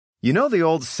You know the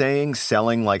old saying,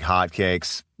 selling like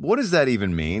hotcakes? What does that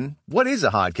even mean? What is a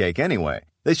hotcake anyway?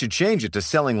 They should change it to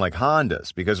selling like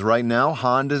Hondas, because right now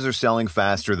Hondas are selling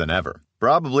faster than ever.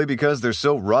 Probably because they're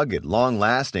so rugged,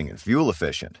 long-lasting, and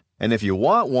fuel-efficient. And if you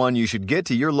want one, you should get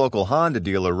to your local Honda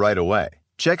dealer right away.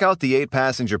 Check out the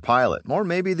 8-passenger Pilot, or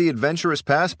maybe the adventurous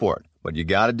Passport. But you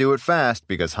gotta do it fast,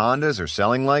 because Hondas are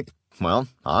selling like, well,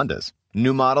 Hondas.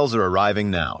 New models are arriving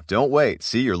now. Don't wait.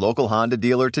 See your local Honda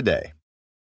dealer today.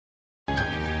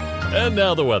 And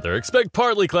now the weather. Expect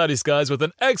partly cloudy skies with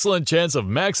an excellent chance of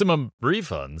maximum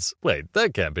refunds. Wait,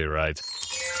 that can't be right.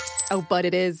 Oh, but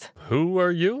it is. Who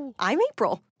are you? I'm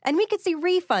April. And we could see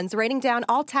refunds raining down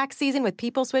all tax season with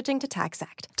people switching to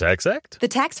TaxAct. TaxAct? The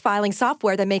tax filing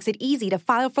software that makes it easy to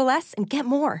file for less and get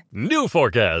more. New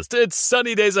forecast. It's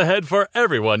sunny days ahead for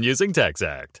everyone using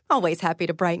TaxAct. Always happy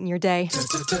to brighten your day.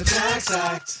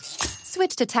 TaxAct.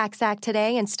 Switch to TaxAct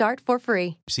today and start for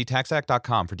free. See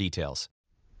TaxAct.com for details.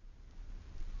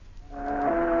 Who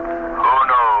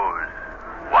knows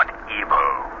what evil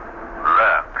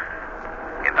lurks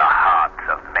in the hearts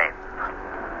of men?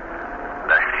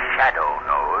 The Shadow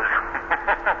knows.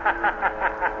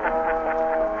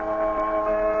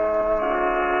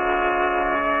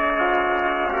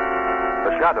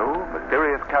 The Shadow,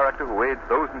 mysterious character who aids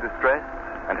those in distress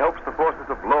and helps the forces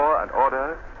of law and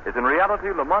order, is in reality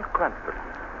Lamont Cranston,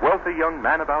 wealthy young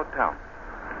man about town.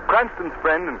 Cranston's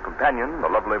friend and companion, the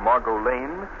lovely Margot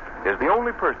Lane, is the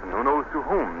only person who knows to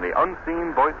whom the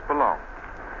unseen voice belongs.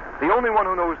 The only one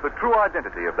who knows the true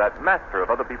identity of that master of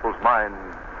other people's minds,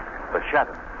 the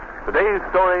Shadow. Today's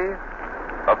story,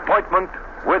 Appointment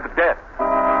with Death.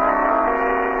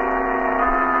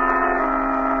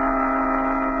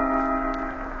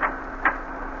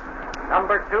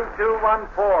 Number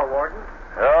 2214, Warden.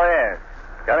 Oh, yes.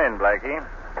 Come in, Blackie.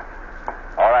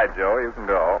 All right, Joe, you can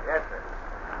go. Yes, sir.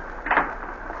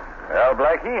 Well,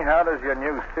 Blackie, how does your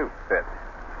new suit fit?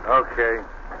 Okay.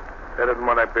 Better than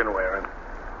what I've been wearing.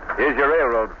 Here's your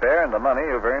railroad fare and the money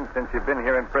you've earned since you've been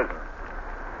here in prison.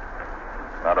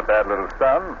 Not a bad little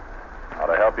sum. Ought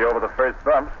to help you over the first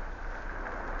bumps.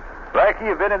 Blackie,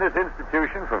 you've been in this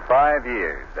institution for 5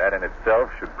 years. That in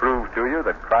itself should prove to you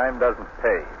that crime doesn't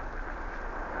pay.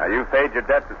 Now, you've paid your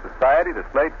debt to society. The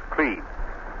slate's clean.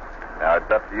 Now, it's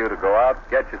up to you to go out,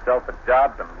 get yourself a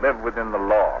job, and live within the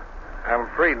law. I'm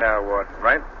free now, Warden,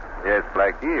 right? Yes,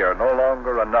 Blackie, you're no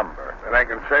longer a number. And I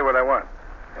can say what I want.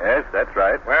 Yes, that's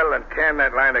right. Well, then can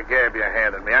that line of gab you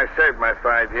handed me. I served my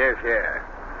 5 years, yeah.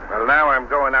 Well, now I'm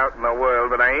going out in the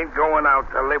world, but I ain't going out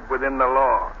to live within the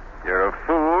law. You're a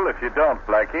fool if you don't,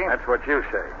 Blackie. That's what you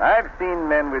say. I've seen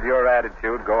men with your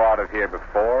attitude go out of here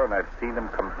before, and I've seen them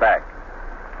come back.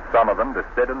 Some of them to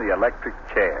sit in the electric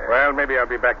chair. Well, maybe I'll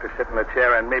be back to sit in the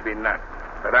chair, and maybe not.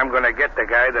 But I'm going to get the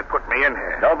guy that put me in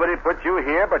here. Nobody put you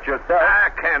here but yourself.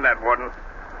 Can that, Warden?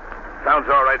 Sounds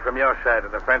all right from your side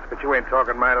of the fence, but you ain't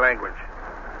talking my language.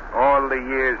 All the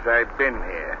years I've been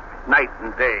here, night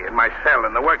and day, in my cell,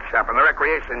 in the workshop, in the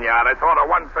recreation yard, I thought of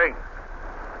one thing.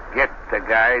 Get the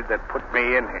guy that put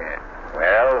me in here.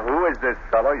 Well, who is this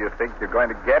fellow you think you're going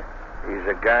to get? He's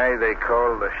a guy they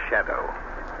call the Shadow.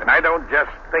 And I don't just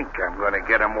think I'm going to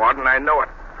get him, Warden. I know it.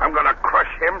 I'm going to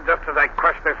crush him just as I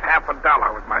crushed this $50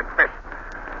 with my fist.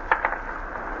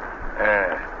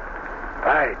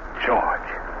 By George.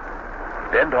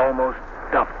 Bend almost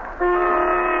double.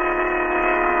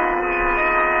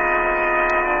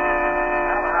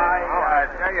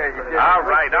 All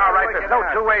right. There's no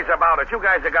two ways about it. You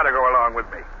guys have got to go along with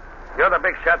me. You're the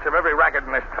big shots of every racket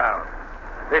in this town.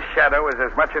 This Shadow is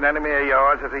as much an enemy of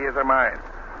yours as he is of mine.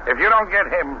 If you don't get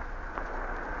him,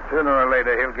 sooner or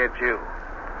later he'll get you.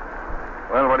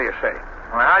 Well, what do you say?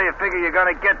 Well, how do you figure you're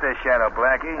going to get this Shadow,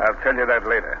 Blackie? I'll tell you that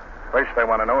later. First, I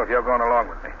want to know if you're going along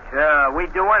with me. Sure,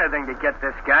 we'd do anything to get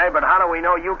this guy, but how do we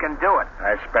know you can do it?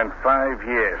 I spent 5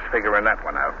 years figuring that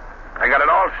one out. I got it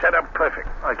all set up perfect.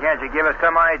 Well, can't you give us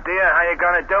some idea how you're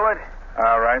going to do it?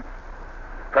 All right.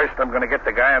 First, I'm going to get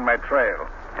the guy on my trail.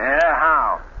 Yeah,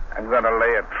 how? I'm going to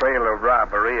lay a trail of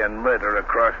robbery and murder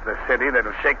across the city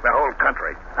that'll shake the whole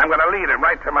country. I'm going to lead him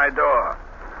right to my door.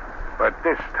 But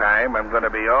this time, I'm going to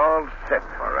be all set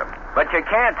for him. But you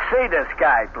can't see this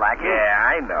guy, Blackie. Yeah,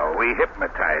 I know. He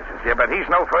hypnotizes you, but he's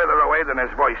no further away than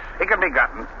his voice. He can be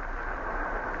gotten.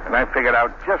 And I figured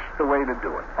out just the way to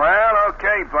do it. Well,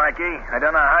 okay, Blackie. I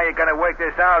don't know how you're going to work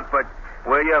this out, but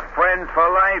we're your friends for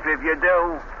life if you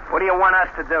do. What do you want us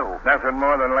to do? Nothing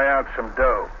more than lay out some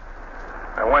dough.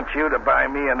 I want you to buy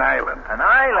me an island. An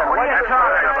island? What are you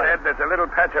talking about? There's a little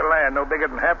patch of land no bigger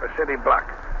than half a city block.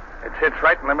 It sits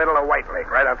right in the middle of White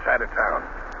Lake, right outside of town.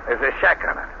 There's a shack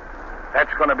on it.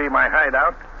 That's going to be my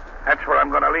hideout. That's where I'm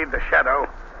going to lead the Shadow.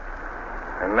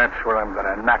 And that's where I'm going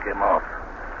to knock him off.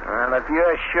 Well, if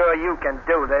you're sure you can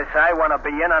do this, I want to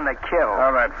be in on the kill.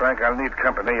 All right, Frank, I'll need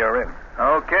company. You're in.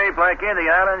 Okay, Blackie, the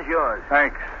island's yours.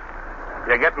 Thanks.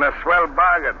 You're getting a swell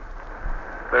bargain.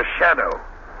 The Shadow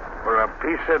for a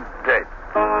piece of dirt.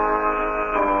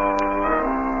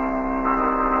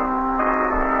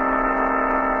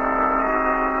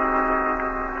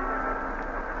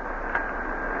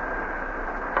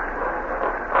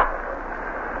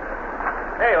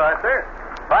 Hey, Lester.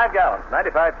 5 gallons,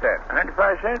 95 cents.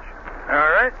 95 cents? All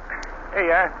right. Here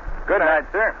you are. Good night,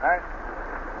 sir. All right.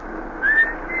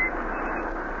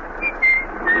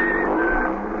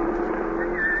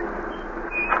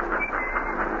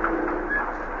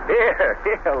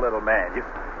 Here, little man.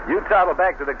 You toddle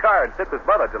back to the car and sit with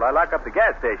Mother till I lock up the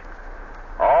gas station.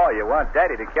 Oh, you want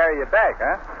Daddy to carry you back,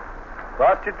 huh?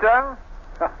 Lost your tongue?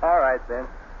 All right, then.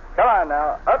 Come on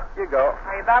now. Up you go.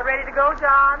 Are you about ready to go,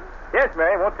 John? Yes,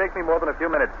 Mary. Won't take me more than a few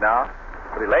minutes now.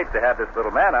 Pretty late to have this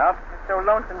little man out. It's so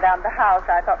lonesome down at the house,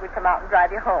 I thought we'd come out and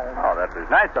drive you home. Oh, that was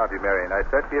nice of you, Mary, and I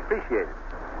certainly appreciate it.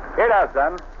 Here now,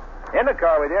 son. In the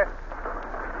car with you.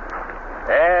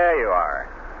 There you are.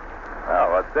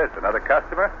 Oh, what's this? Another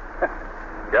customer?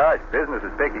 Gosh, business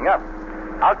is picking up.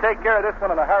 I'll take care of this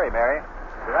one in a hurry, Mary.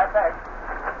 Be right back.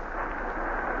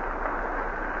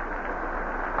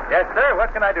 Yes, sir.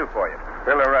 What can I do for you?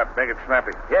 Fill her up. Make it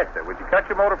snappy. Yes, sir. Would you cut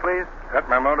your motor, please? Cut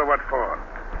my motor? What for?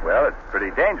 Well, it's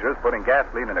pretty dangerous putting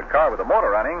gasoline in a car with a motor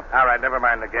running. All right, never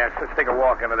mind the gas. Let's take a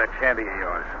walk into that shanty of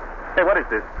yours. Hey, what is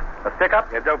this? A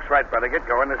stick-up? Your dope's right, brother. Get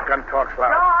going. This gun talks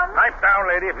loud. John! Pipe down,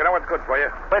 lady, if you know what's good for you.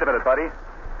 Wait a minute, buddy.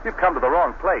 You've come to the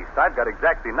wrong place. I've got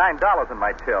exactly $9 in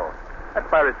my till. That's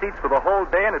my receipts for the whole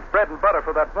day, and it's bread and butter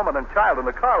for that woman and child in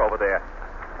the car over there.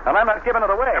 And I'm not giving it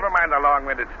away. Never mind the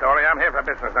long-winded story. I'm here for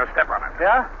business. Now step on it.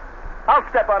 Yeah? I'll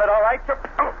step on it, all right.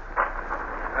 Oh.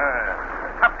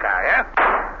 Tough guy, huh?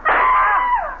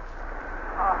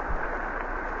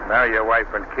 Now your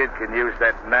wife and kid can use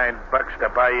that $9 to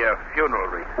buy you a funeral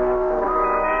wreath.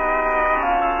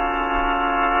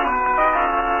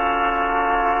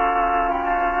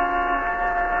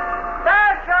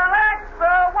 Special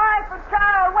extra, wife and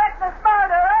child witness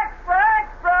murder. Extra,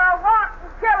 extra, wanton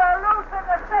killer loose in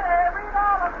the city. Read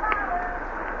all about it.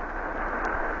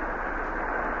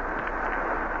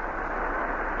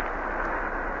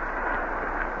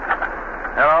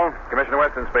 Hello, Commissioner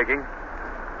Weston speaking.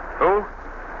 Who?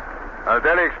 The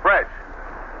Daily Express.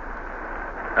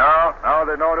 No,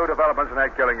 there's no new developments in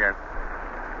that killing yet.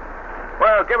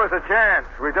 Well, give us a chance.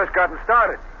 We've just gotten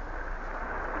started.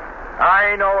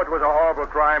 I know it was a horrible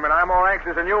crime, and I'm more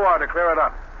anxious than you are to clear it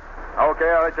up. Okay,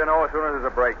 I'll let you know as soon as there's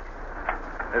a break.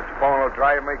 This phone will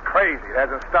drive me crazy. It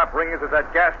hasn't stopped ringing since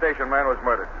that gas station man was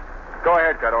murdered. Go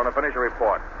ahead, Cardona. Finish your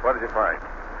report. What did you find?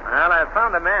 Well, I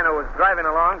found a man who was driving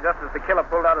along just as the killer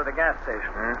pulled out of the gas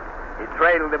station. He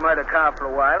trailed the murder car for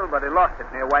a while, but he lost it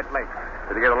near White Lake.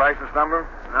 Did he get a license number?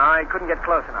 No, he couldn't get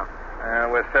close enough.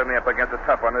 We're certainly up against the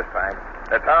tough one this time.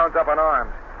 The town's up in arms.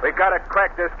 We gotta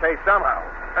crack this case somehow.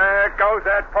 There goes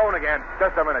that phone again.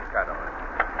 Just a minute, Cardona.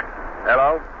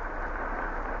 Hello?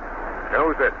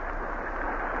 Who's this?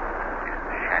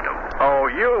 Shadow. Oh,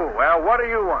 you. Well, what do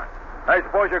you want? I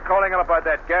suppose you're calling up about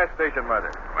that gas station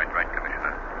murder. Quite right,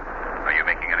 Commissioner. Are you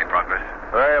making any progress?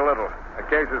 Very little. The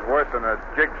case is worse than a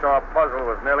jigsaw puzzle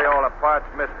with nearly all the parts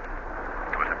missing.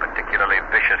 It was a particularly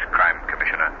vicious crime,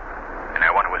 Commissioner, and I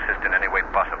want to assist in any way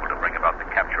possible to bring about the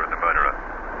capture of the murderer.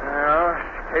 Well,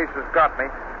 this case has got me.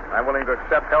 I'm willing to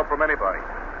accept help from anybody.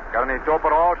 Got any dope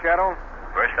at all, Shadow?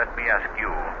 First, let me ask you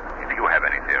if you have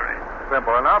any theory.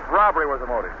 Simple enough. Robbery was the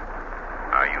motive.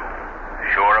 Are you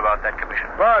sure about that,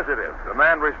 Commissioner? Positive. The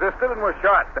man resisted and was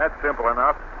shot. That's simple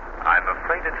enough. I'm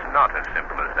afraid it's not as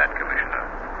simple as that, Commissioner.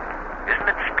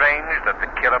 Isn't it strange that the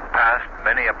killer passed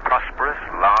many a prosperous,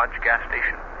 large gas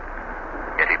station?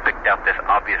 Yet he picked out this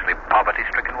obviously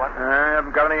poverty-stricken one? I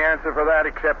haven't got any answer for that,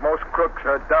 except most crooks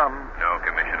are dumb. No,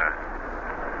 Commissioner.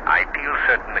 I feel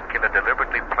certain the killer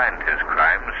deliberately planned his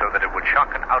crime so that it would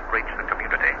shock and outrage the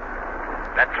community.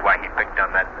 That's why he picked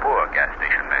on that poor gas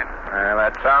station man.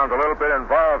 That sounds a little bit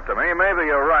involved to me. Maybe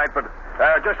you're right, but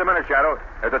just a minute, Shadow.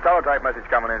 There's a teletype message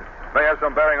coming in. May have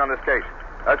some bearing on this case.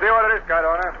 Let's see what it is,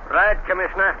 Cardona. Right,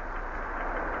 Commissioner.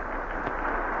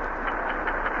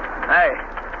 Hey,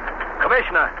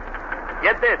 Commissioner,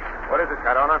 get this. What is it,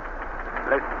 Cardona?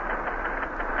 Listen.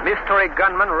 Mystery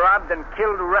gunman robbed and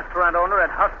killed a restaurant owner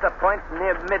at Huster Point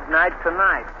near midnight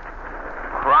tonight.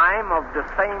 Crime of the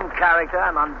same character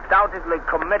and undoubtedly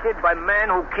committed by man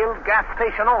who killed gas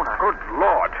station owner. Good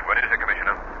Lord. What is it,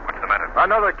 Commissioner? What's the matter?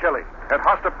 Another killing at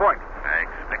Huster Point. I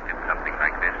expected something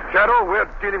like this. Shadow, we're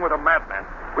dealing with a madman.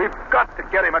 We've got to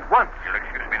get him at once. You'll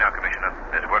excuse me now, Commissioner.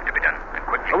 There's work to be done, and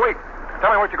quickly. Wait.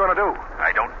 Tell me what you're going to do.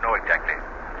 I don't know exactly.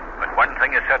 But one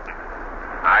thing is certain.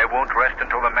 I won't rest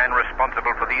until the man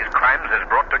responsible for these crimes is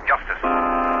brought to justice.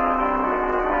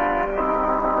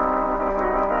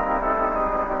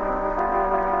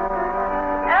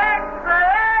 Extra,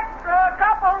 extra!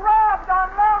 Couple robbed on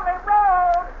Lonely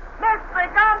Road. Mystery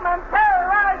gunman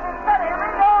terrorizing city.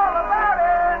 Read all about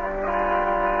it.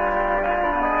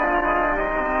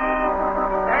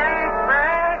 Extra,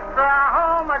 extra!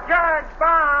 Home of Judge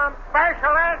Bomb.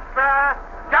 Special extra!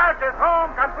 Judge's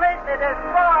home completely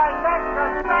destroyed. Extra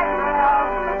special!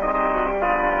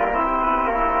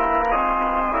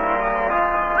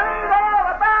 Read all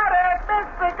about it.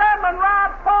 Mystery gunman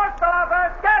robbed post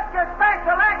office. Get your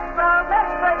special extra.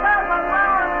 Mystery gunman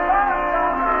robbed post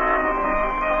office.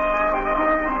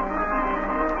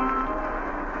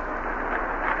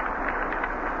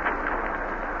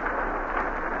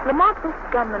 Lamont, this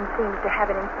gunman seems to have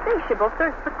an insatiable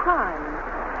thirst for crime.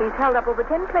 He's held up over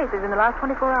 10 places in the last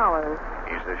 24 hours.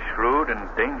 He's a shrewd and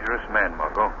dangerous man,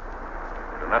 Margot.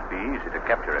 It'll not be easy to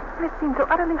capture him. It seems so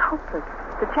utterly hopeless.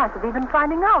 The chance of even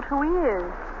finding out who he is.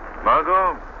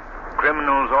 Margot,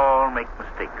 criminals all make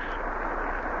mistakes.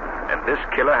 And this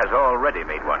killer has already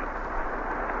made one.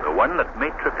 The one that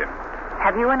may trip him.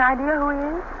 Have you an idea who he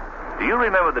is? Do you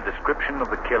remember the description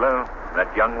of the killer that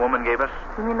young woman gave us?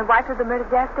 You mean the wife of the murdered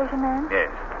gas station man?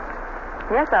 Yes.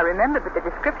 Yes, I remember, but the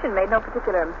description made no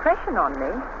particular impression on me.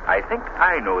 I think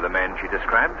I know the man she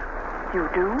described. You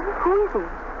do? Who is he?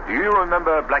 Do you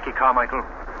remember Blackie Carmichael?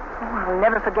 Oh, I'll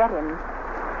never forget him.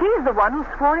 He's the one who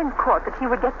swore in court that he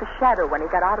would get the shadow when he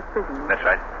got out of prison. That's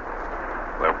right.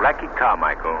 Well, Blackie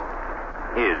Carmichael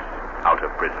is out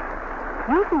of prison.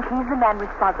 You think he's the man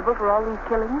responsible for all these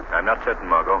killings? I'm not certain,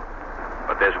 Margot.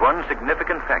 But there's one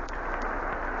significant fact.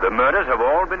 The murders have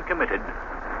all been committed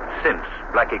since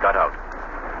Blackie got out.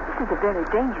 This is a very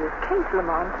dangerous case,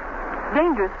 Lamont.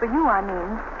 Dangerous for you, I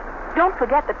mean. Don't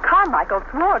forget that Carmichael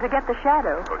swore to get the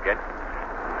shadow. Forget?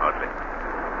 Hardly.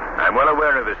 I'm well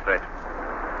aware of his threat.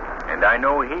 And I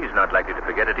know he's not likely to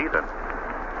forget it either.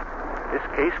 This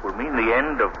case will mean the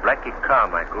end of Blackie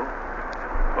Carmichael,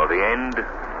 or the end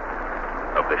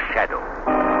of the shadow.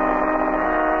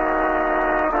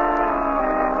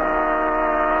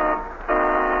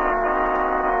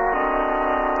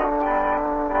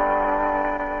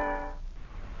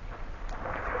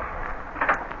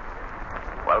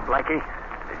 Well, Blackie,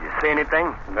 did you see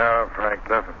anything? No, Frank,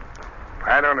 nothing.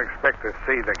 I don't expect to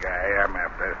see the guy I'm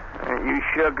after. You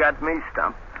sure got me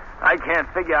stumped. I can't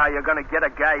figure how you're going to get a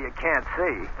guy you can't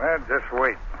see. Well, just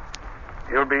wait.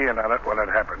 You'll be in on it when it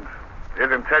happens. You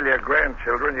can tell your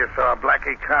grandchildren you saw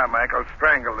Blackie Carmichael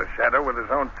strangle the shadow with his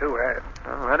own two hands.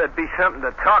 Well, that'd be something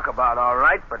to talk about, all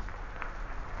right, but...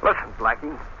 Listen,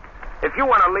 Blackie, if you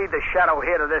want to lead the shadow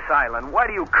here to this island, why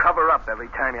do you cover up every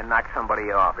time you knock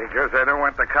somebody off? Because I don't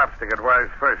want the cops to get wise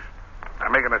first.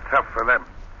 I'm making it tough for them.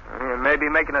 You may be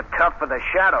making it tough for the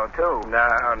shadow, too. No.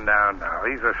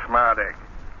 He's a smart egg.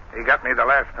 He got me the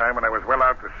last time when I was well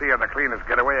out to sea on the cleanest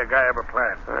getaway a guy ever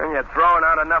planned. And you're throwing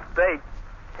out enough bait.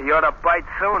 He ought to bite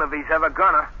soon if he's ever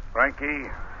gonna. Frankie,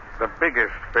 the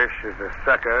biggest fish is a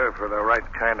sucker for the right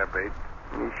kind of bait.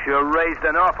 You sure raised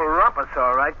an awful rumpus,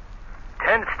 all right.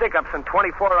 10 stick-ups in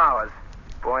 24 hours.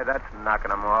 Boy, that's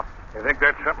knocking him off. You think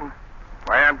that's something?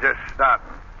 Why, I'm just starting.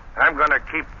 I'm going to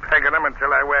keep pegging them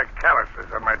until I wear calluses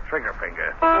on my trigger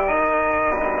finger.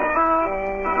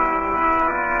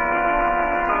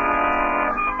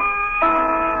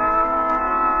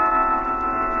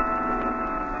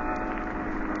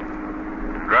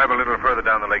 Drive a little further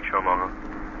down the lakeshore, Margot.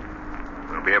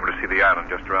 We'll be able to see the island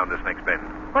just around this next bend.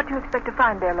 What do you expect to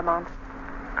find there, Lamont?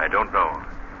 I don't know.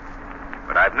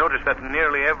 But I've noticed that in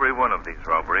nearly every one of these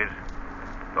robberies,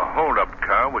 the hold-up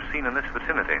car was seen in this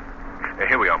vicinity.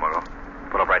 Here we are, Margot.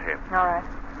 Pull up right here. All right.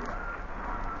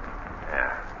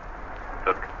 Yeah.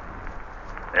 Look.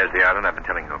 There's the island I've been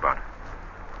telling you about.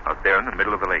 Out there in the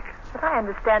middle of the lake. But I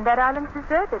understand that island's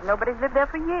deserted. Nobody's lived there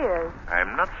for years.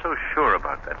 I'm not so sure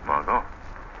about that, Margot.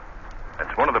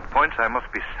 That's one of the points I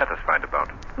must be satisfied about.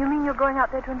 You mean you're going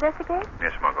out there to investigate?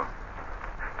 Yes, Margot.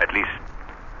 At least,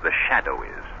 the shadow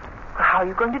is. Well, how are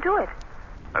you going to do it?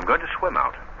 I'm going to swim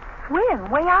out.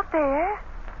 Swim? Way out there?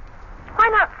 Why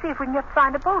not see if we can just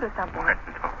find a boat or something? Why,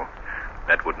 no.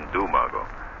 That wouldn't do, Margot.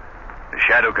 The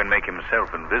shadow can make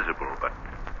himself invisible, but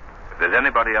if there's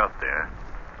anybody out there,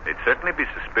 they'd certainly be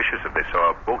suspicious if they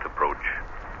saw a boat approach,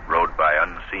 rowed by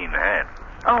unseen hands.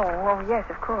 Oh, yes,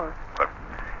 of course. But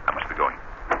I must be going.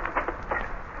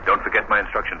 Don't forget my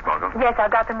instructions, Margot. Yes,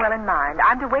 I've got them well in mind.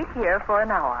 I'm to wait here for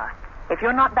an hour. If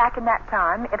you're not back in that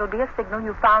time, it'll be a signal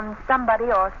you found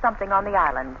somebody or something on the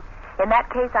island. In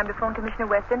that case, I'm to phone Commissioner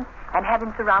Weston and have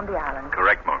him surround the island.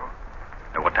 Correct, Margot.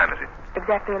 Now, what time is it?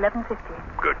 Exactly 11:50.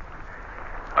 Good.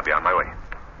 I'll be on my way.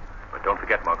 But don't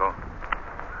forget, Margot,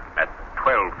 at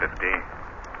 12:50,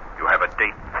 you have a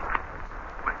date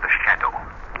with the Shadow.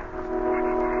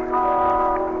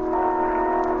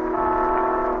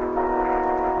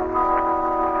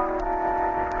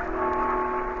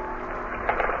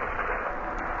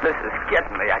 This is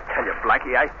getting me, I tell you,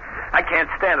 Blackie. I can't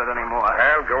stand it anymore.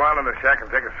 Well, go on in the shack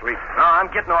and take a sleep. No, I'm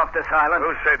getting off this island.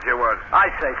 Who said you was? I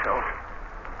say so.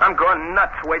 I'm going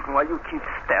nuts waiting while you keep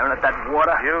staring at that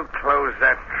water. You close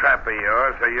that trap of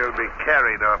yours or you'll be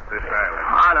carried off this island.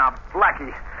 Oh, now,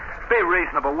 Blackie, be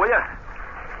reasonable, will you?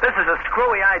 This is a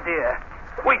screwy idea.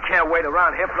 We can't wait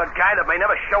around here for a guy that may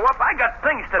never show up. I got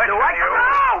things to do.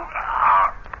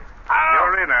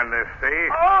 You're in on this, see?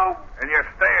 Oh! And you're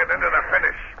staying into the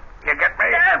finish. You get me?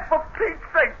 Yeah, for Pete's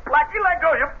sake, Blackie, let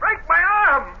go. You break my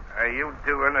arm. Are you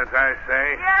doing as I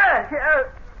say? Yeah.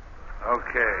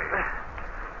 Okay.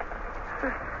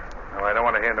 No, I don't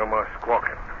want to hear no more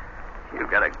squawking. You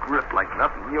got a grip like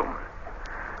nothing human.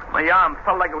 My arm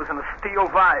felt like it was in a steel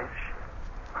vise.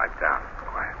 Pipe down.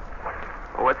 Quiet.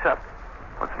 Oh, what's up?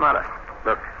 What's the matter?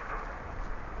 Look.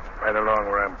 Right along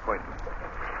where I'm pointing.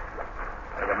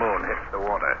 Where the moon hits the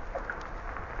water.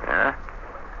 Yeah?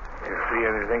 You see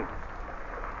anything?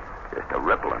 Just a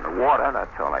ripple in the water,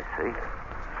 that's all I see.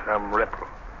 Some ripple.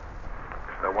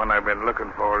 It's the one I've been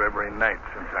looking for every night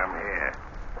since I'm here.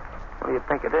 What do you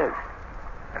think it is?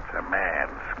 That's a man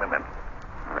swimming.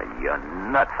 You're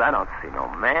nuts. I don't see no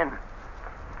man.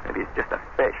 Maybe it's just a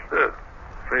fish.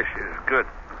 Fish is good.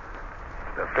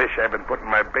 The fish I've been putting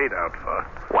my bait out for.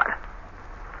 What?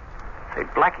 Say,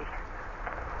 Blackie,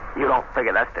 you don't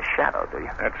figure that's the Shadow, do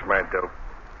you? That's my dope.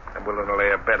 I'm willing to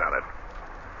lay a bet on it.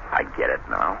 I get it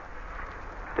now.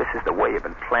 This is the way you've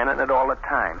been planning it all the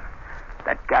time.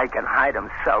 That guy can hide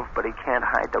himself, but he can't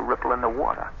hide the ripple in the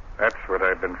water. That's what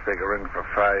I've been figuring for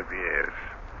 5 years.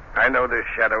 I know this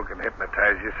Shadow can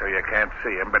hypnotize you so you can't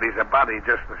see him, but he's a body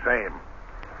just the same.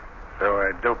 So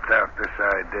I doped out this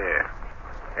idea.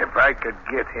 If I could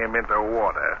get him into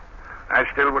water, I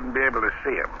still wouldn't be able to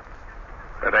see him.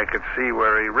 But I could see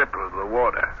where he rippled the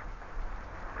water.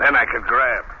 Then I could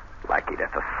grab. Blackie,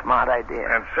 that's a smart idea.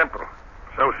 And simple.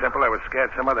 So simple I was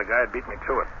scared some other guy'd beat me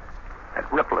to it. That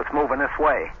ripple is moving this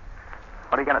way.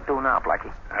 What are you going to do now,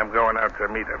 Blackie? I'm going out to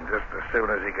meet him just as soon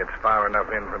as he gets far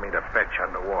enough in for me to fetch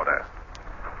underwater.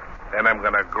 Then I'm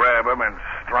going to grab him and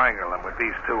strangle him with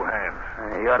these two hands.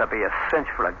 You ought to be a cinch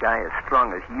for a guy as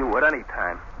strong as you at any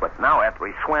time. But now, after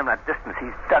he swam that distance,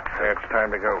 he's ducked. It's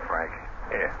time to go, Frank.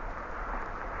 Here.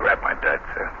 Grab my duds.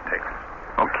 Take it.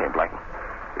 Okay, Blackie.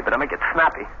 You better make it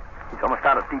snappy. He's almost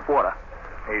out of deep water.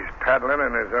 He's paddling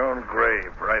in his own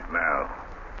grave right now.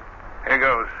 Here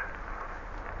goes.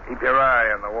 Keep your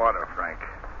eye on the water, Frank.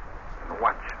 And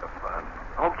watch the fun.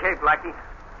 Okay, Blackie.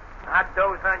 I'll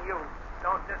doze on you.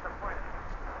 Don't disappoint us.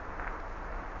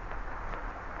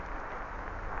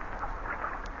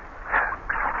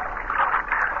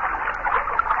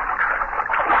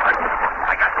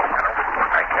 I got you, Shadow.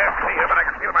 I can't see you, but I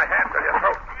can feel my hands on your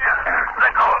throat.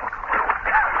 Let go.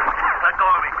 Let go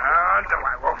of me. No,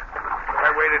 I won't. I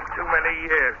waited too many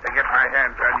years to get my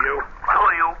hands on you. Who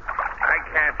are you? I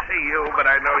can't see you, but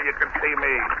I know you can see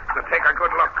me. So take a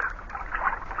good look.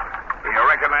 Do you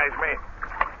recognize me?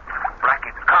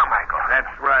 Blackie Carmichael.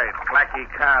 That's right. Blackie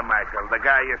Carmichael, the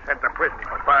guy you sent to prison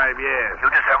for 5 years. You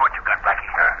deserve what you got, Blackie.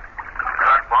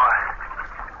 Good boy.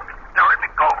 Now let me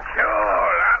go. Sure,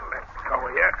 I'll let go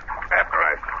of you after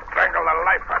I strangle the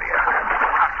life out of you.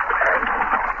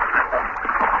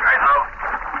 Shadow.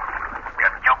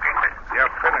 You're joking me.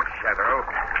 You're finished, Shadow.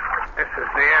 This is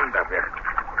the end of you.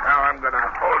 Now I'm going to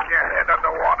hold your head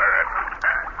underwater and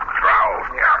drown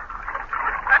you.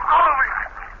 Let go of me.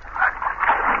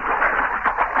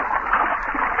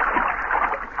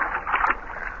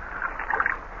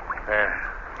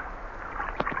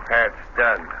 That's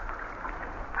done.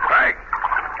 Frank!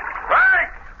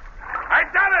 Frank! I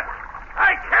done it!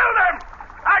 I killed him!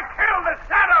 I killed the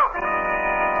Shadow!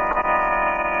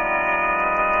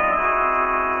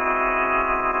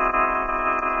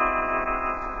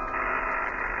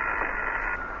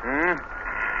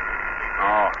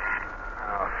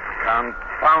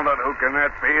 Confound it, who can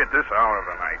that be at this hour of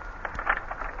the night?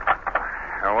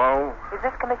 Hello? Is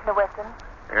this Commissioner Weston?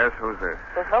 Yes, who's this?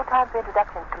 There's no time for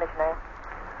introductions, Commissioner.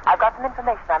 I've got some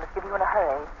information I must give you in a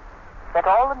hurry. Get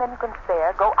all the men you can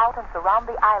spare, go out and surround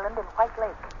the island in White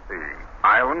Lake. The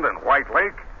island in White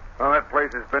Lake? Well, that place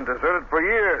has been deserted for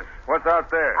years. What's out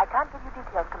there? I can't give you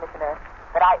details, Commissioner,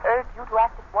 but I urge you to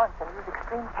act at once and use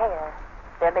extreme care.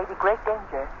 There may be great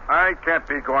danger. I can't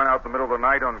be going out in the middle of the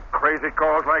night on crazy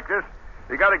calls like this.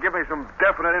 You got to give me some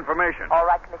definite information. All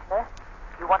right, Commissioner.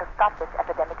 You want to stop this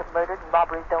epidemic of murders and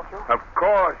robberies, don't you? Of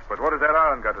course, but what has that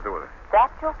island got to do with it? That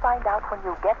you'll find out when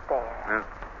you get there.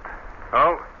 Yeah.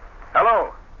 Oh, hello.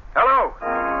 Hello.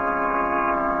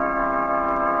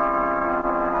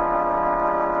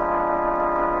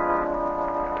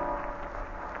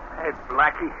 Hey,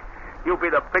 Blackie, you'll be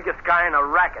the biggest guy in the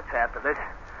rackets after this.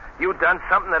 You done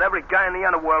something that every guy in the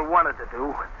underworld wanted to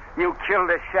do. You killed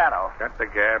a shadow. Cut the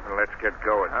gab and let's get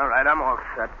going. All right, I'm all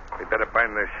set. We better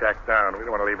bind this shack down. We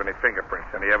don't want to leave any fingerprints,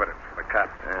 any evidence for the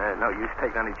cops. No use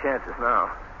taking any chances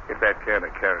now. Get that can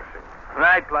of kerosene.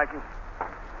 Right, Blackie.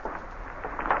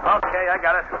 Okay, I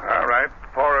got it. All right.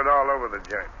 Pour it all over the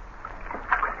joint.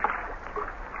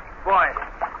 Boy,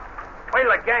 wait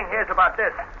till the gang hears about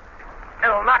this.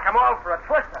 It'll knock them all for a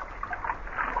twister.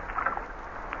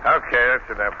 Okay, that's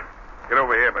enough. Get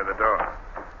over here by the door.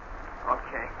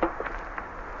 Okay.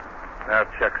 Now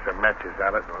chuck some matches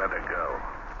on it and let her go.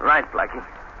 Right, Blackie.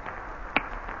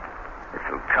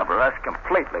 This'll cover us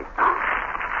completely.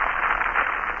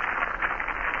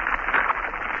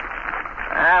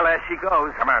 Well, there she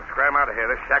goes. Come on, scram out of here.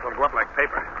 This shack will go up like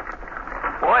paper.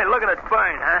 Boy, look at it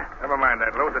burn, huh? Never mind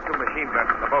that. Load the 2 machine guns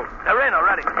in the boat. They're in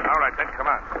already. All right, then come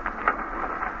on.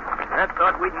 I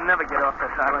thought we'd never get off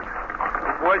this island.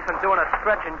 It's worse than doing a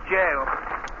stretch in jail.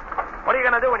 What are you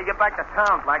going to do when you get back to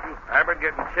town, Blackie? I've been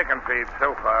getting chicken feed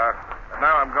so far. But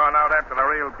now I'm going out after the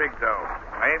real big dough.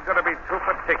 I ain't going to be too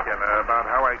particular about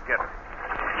how I get it.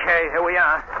 Okay, here we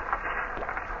are.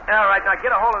 All right, now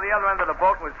get a hold of the other end of the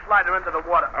boat and we'll slide her into the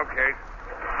water. Okay.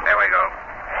 There we go.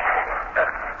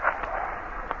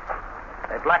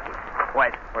 Hey, Blackie,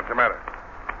 wait. What's the matter?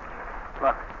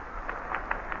 Look.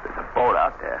 There's a boat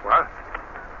out there. What?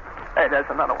 Hey, there's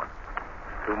another one.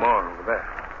 2 more over there.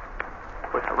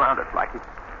 We're surrounded, Blackie.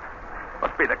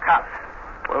 Must be the cops.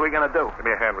 What are we going to do? Give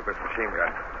me a hand with this machine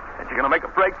gun. Ain't you going to make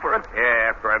a break for it?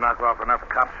 Yeah, after I knock off enough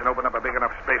cops and open up a big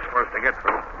enough space for us to get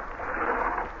through.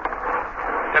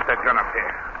 Set that gun up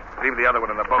here. Leave the other one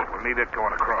in the boat. We'll need it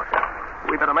going across.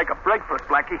 We better make a break for it,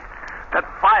 Blackie. That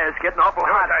fire's getting awful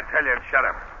Do hot. as I tell you and shut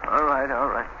up. All right,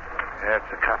 all right. Yeah, it's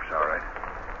the cops, all right.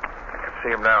 I can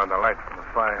see them now in the light from the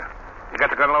fire. You got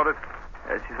the gun loaded?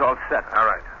 Yeah, she's all set. All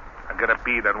right. I'll get a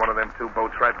bead on one of them 2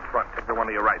 boats right in front. Take the one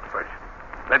to your right first.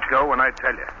 Let's go when I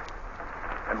tell you.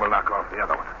 Then we'll knock off the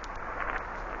other one.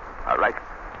 All right.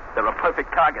 They're a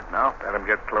perfect target now. Let them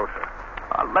get closer.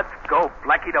 Let's go,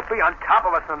 Blackie. They'll be on top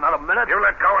of us in another minute. You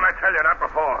let go when I tell you, not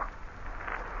before.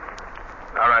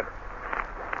 All right.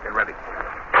 Get ready.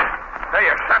 There,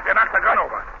 you sap. You knocked the gun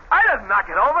over. I didn't knock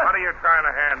it over. What are you trying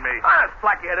to hand me? Honest,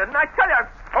 Blackie, I didn't. I tell you.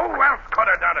 Who else could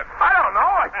have done it? I don't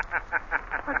know.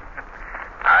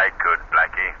 I could,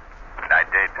 Blackie. And I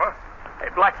did. What? Hey,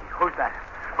 Blackie, who's that?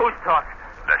 Who's talking?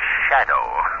 The Shadow.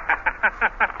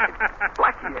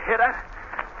 Blackie, you hear that?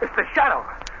 It's the Shadow.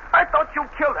 I thought you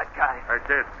killed that guy. I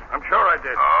did. I'm sure I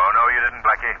did. Oh, no, you didn't,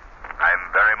 Blackie. I'm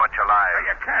very much alive.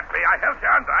 You can't be. I held you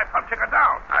under. I pumped you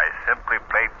down. I simply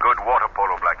played good water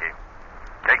polo, Blackie.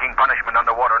 Taking punishment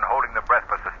underwater and holding the breath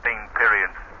for sustained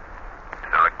periods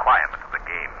is a requirement of the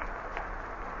game.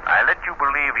 I let you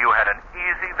believe you had an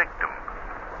easy victim.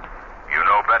 You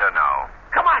know better now.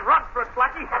 Come on, run for it,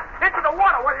 Blackie. Into the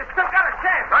water where you still got a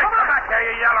chance. Right, come back here,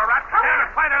 you yellow rat. Come here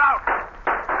and fight it out.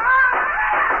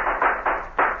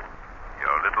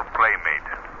 Your little playmate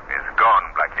is gone,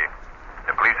 Blackie.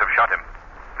 The police have shot him.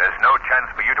 There's no chance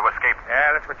for you to escape.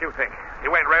 Yeah, that's what you think.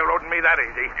 You ain't railroading me that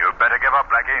easy. You better give up,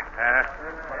 Blackie.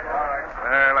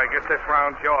 Well, I guess this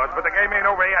round's yours, but the game ain't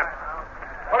over yet.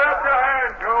 Put up your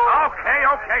hands, you. Okay.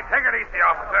 Take it easy,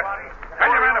 officer. Tell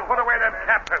your men to put away them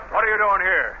captives. What are you doing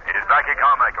here? It is Blackie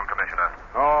Carmichael, Commissioner.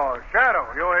 Oh, Shadow,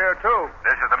 you're here, too.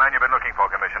 This is the man you've been looking for,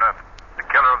 Commissioner. The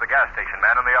killer of the gas station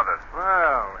man and the others.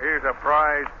 Well, here's a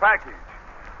prize package.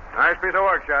 Nice piece of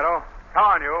work, Shadow. Come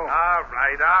on, you. All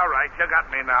right. You got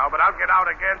me now, but I'll get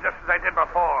out again just as I did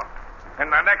before.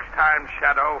 And the next time,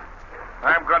 Shadow,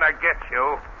 I'm going to get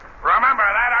you. Remember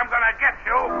that, I'm going to get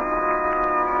you.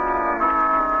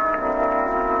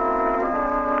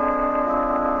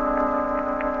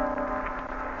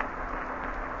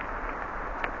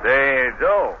 Say,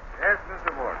 Joe, Yes,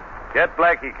 Mr. Warden. get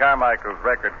Blackie Carmichael's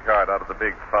record card out of the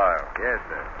big file. Yes,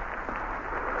 sir.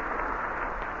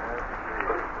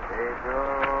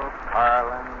 Pedro,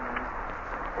 Carlin.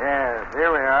 Yes,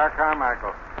 here we are,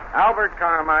 Carmichael. Albert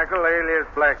Carmichael, alias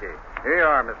Blackie. Here you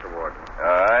are, Mr. Warden.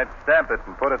 All right, stamp it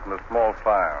and put it in the small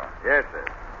file. Yes, sir.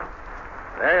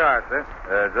 There you are,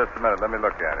 sir. Just a minute. Let me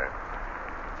look at it.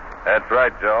 That's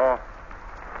right, Joe.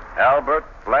 Albert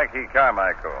Blackie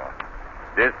Carmichael.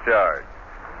 Discharged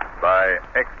by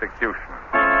execution.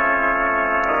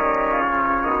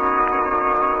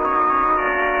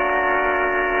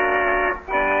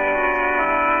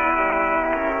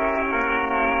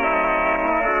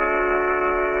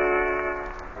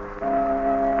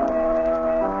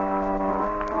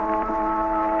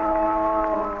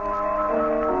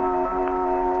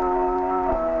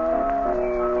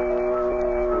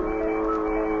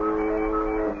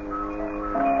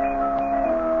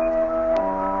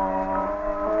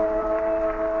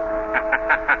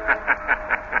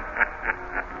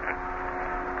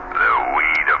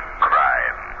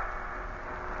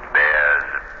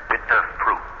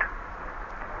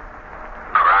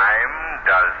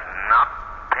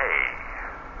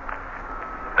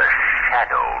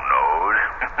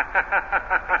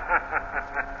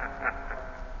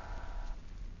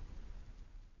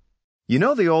 You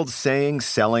know the old saying,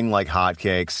 selling like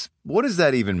hotcakes? What does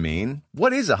that even mean?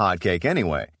 What is a hotcake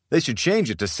anyway? They should change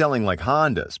it to selling like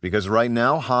Hondas, because right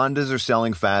now Hondas are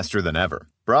selling faster than ever.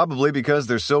 Probably because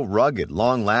they're so rugged,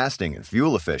 long-lasting, and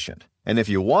fuel-efficient. And if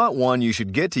you want one, you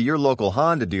should get to your local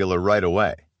Honda dealer right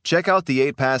away. Check out the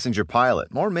 8-passenger Pilot,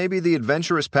 or maybe the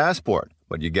adventurous Passport.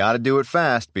 But you gotta do it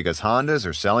fast, because Hondas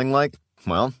are selling like,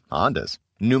 well, Hondas.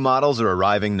 New models are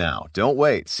arriving now. Don't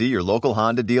wait. See your local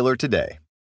Honda dealer today.